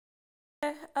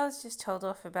I was just told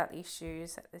off about these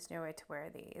shoes, that there's no way to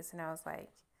wear these. And I was like,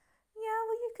 yeah,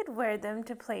 well, you could wear them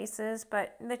to places,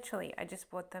 but literally, I just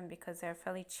bought them because they're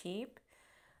fairly cheap.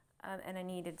 And I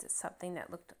needed something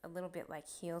that looked a little bit like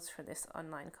heels for this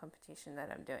online competition that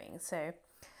I'm doing. So,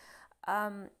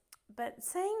 um, but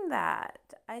saying that,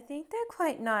 I think they're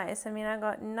quite nice. I mean, I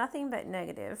got nothing but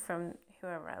negative from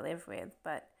whoever I live with,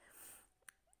 but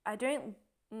I don't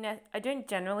I don't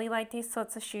generally like these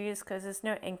sorts of shoes because there's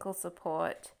no ankle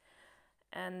support,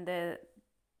 and the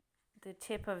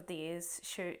tip of these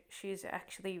shoes are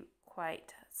actually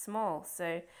quite small,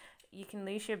 so you can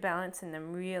lose your balance in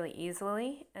them really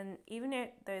easily. And even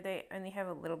though they only have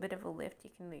a little bit of a lift,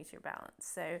 you can lose your balance.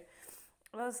 So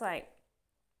I was like,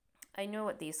 I know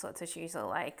what these sorts of shoes are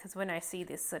like because when I see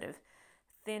this sort of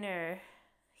thinner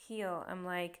heel, I'm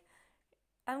like,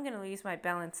 I'm going to lose my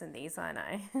balance in these, aren't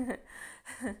I?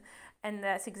 And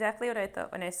that's exactly what I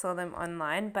thought when I saw them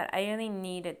online, but I only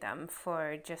needed them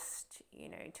for just,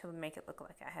 to make it look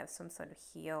like I have some sort of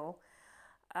heel.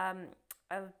 Um,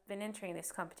 I've been entering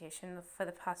this competition for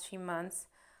the past few months.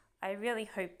 I really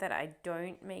hope that I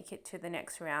don't make it to the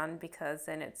next round because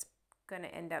then it's going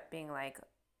to end up being like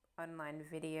online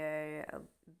video, a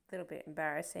little bit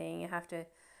embarrassing. You have to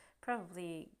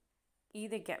probably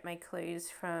either get my clothes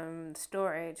from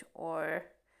storage or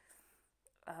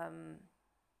um,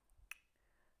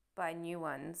 buy new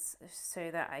ones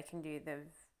so that I can do the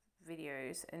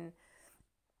videos. And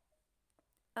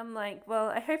I'm like, well,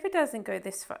 I hope it doesn't go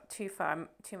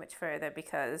too much further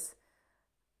because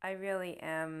I really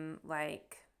am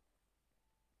like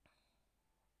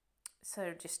sort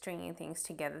of just stringing things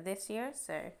together this year.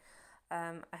 So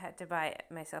I had to buy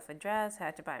myself a dress, I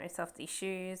had to buy myself these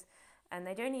shoes, and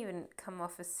they don't even come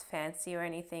off as fancy or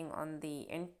anything on the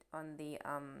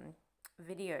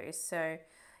videos. So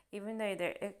even though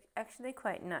they're actually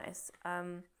quite nice,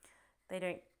 they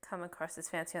don't come across as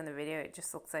fancy on the video. It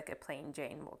just looks like a plain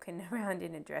Jane walking around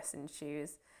in a dress and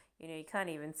shoes. You can't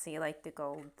even see like the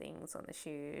gold things on the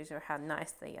shoes or how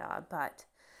nice they are. But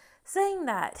saying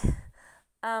that,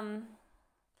 um,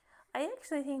 I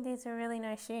actually think these are really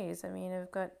nice shoes. I mean,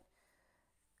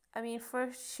 for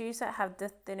shoes that have the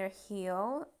thinner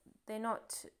heel, they're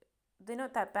not they're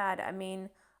not that bad. I mean,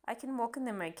 I can walk in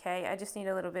them okay. I just need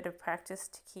a little bit of practice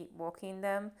to keep walking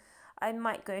them. I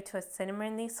might go to a cinema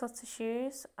in these sorts of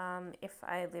shoes, if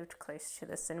I lived close to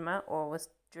the cinema or was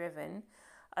driven.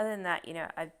 Other than that,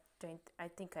 I don't. I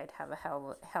think I'd have a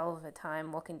hell of a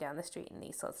time walking down the street in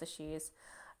these sorts of shoes.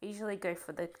 I usually go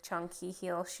for the chunky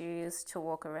heel shoes to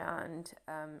walk around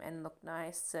and look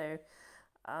nice. So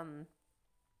um,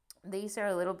 these are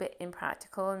a little bit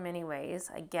impractical in many ways,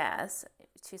 I guess,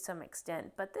 to some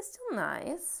extent, but they're still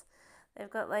nice. They've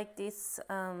got like this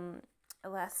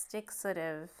elastic sort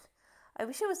of. I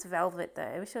wish it was velvet though.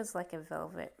 I wish it was like a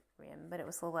velvet rim, but it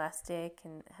was elastic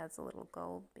and it has a little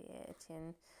gold bit,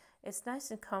 and it's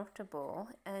nice and comfortable.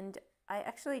 And I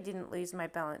actually didn't lose my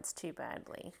balance too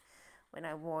badly when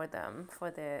I wore them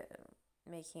for the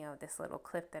making of this little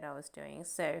clip that I was doing.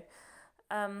 So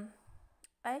um,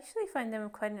 I actually find them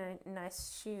quite a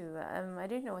nice shoe. I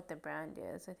don't know what the brand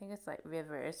is. I think it's like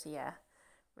Rivers. Yeah,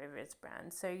 Rivers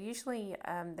brand. So usually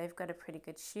they've got a pretty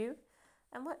good shoe.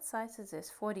 And what size is this?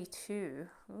 42.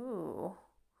 Ooh.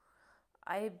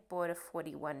 I bought a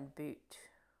 41 boot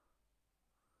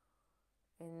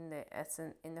in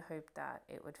the hope that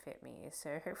it would fit me.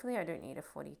 So hopefully I don't need a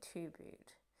 42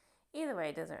 boot. Either way,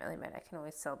 it doesn't really matter. I can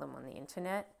always sell them on the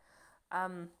internet.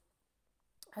 Um,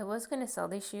 I was going to sell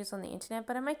these shoes on the internet,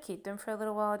 but I might keep them for a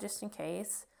little while just in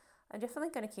case. I'm definitely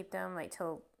going to keep them like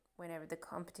till whenever the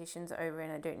competition's over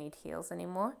and I don't need heels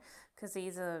anymore, because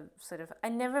these are sort of, I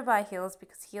never buy heels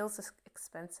because heels are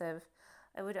expensive.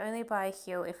 I would only buy a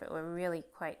heel if it were really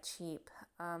quite cheap.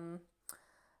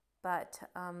 But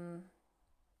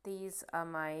these are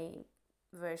my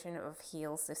version of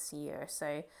heels this year.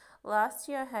 So last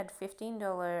year I had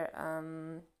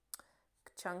 $15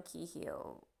 chunky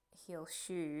heel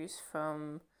shoes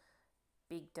from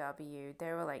Big W.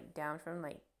 They were like down from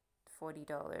like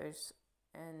 $40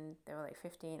 and they were like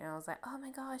 15, and I was like, oh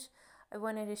my gosh, I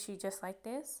wanted a shoe just like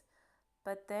this.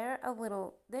 But they're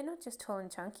not just tall and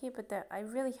chunky, but I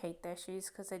really hate their shoes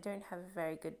because they don't have a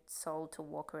very good sole to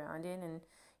walk around in, and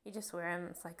you just wear them.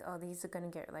 It's like, oh, these are going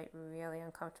to get like really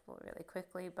uncomfortable really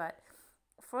quickly. But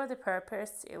for the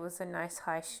purpose, it was a nice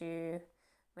high shoe,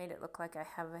 made it look like I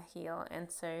have a heel.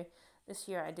 And so this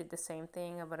year I did the same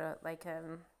thing. I bought a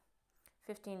 $15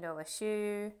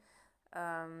 shoe,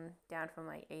 down from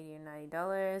like $80 or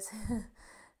 $90,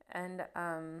 and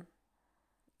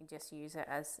you just use it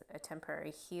as a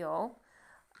temporary heel.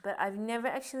 But I've never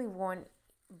actually worn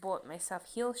bought myself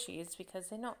heel shoes because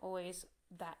they're not always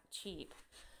that cheap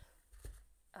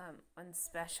on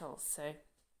special. So,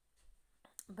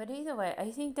 but either way,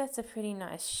 I think that's a pretty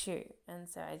nice shoe, and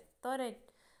so I thought I'd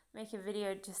make a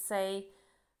video to say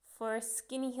for a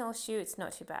skinny heel shoe, it's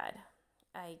not too bad.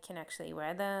 I can actually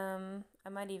wear them. I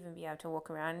might even be able to walk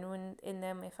around in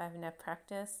them if I have enough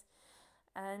practice.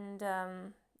 And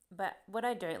but what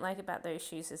I don't like about those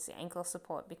shoes is the ankle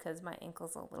support, because my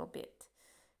ankle's a little bit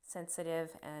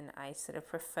sensitive and I sort of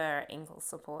prefer ankle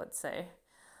support. So,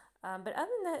 but other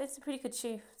than that, it's a pretty good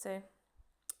shoe. So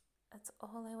that's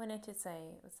all I wanted to say.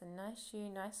 It was a nice shoe,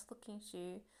 nice looking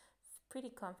shoe, pretty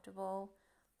comfortable.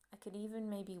 I could even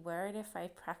maybe wear it if I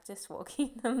practice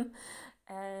walking them,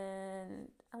 and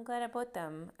I'm glad I bought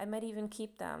them. I might even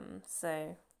keep them,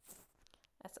 so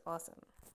that's awesome.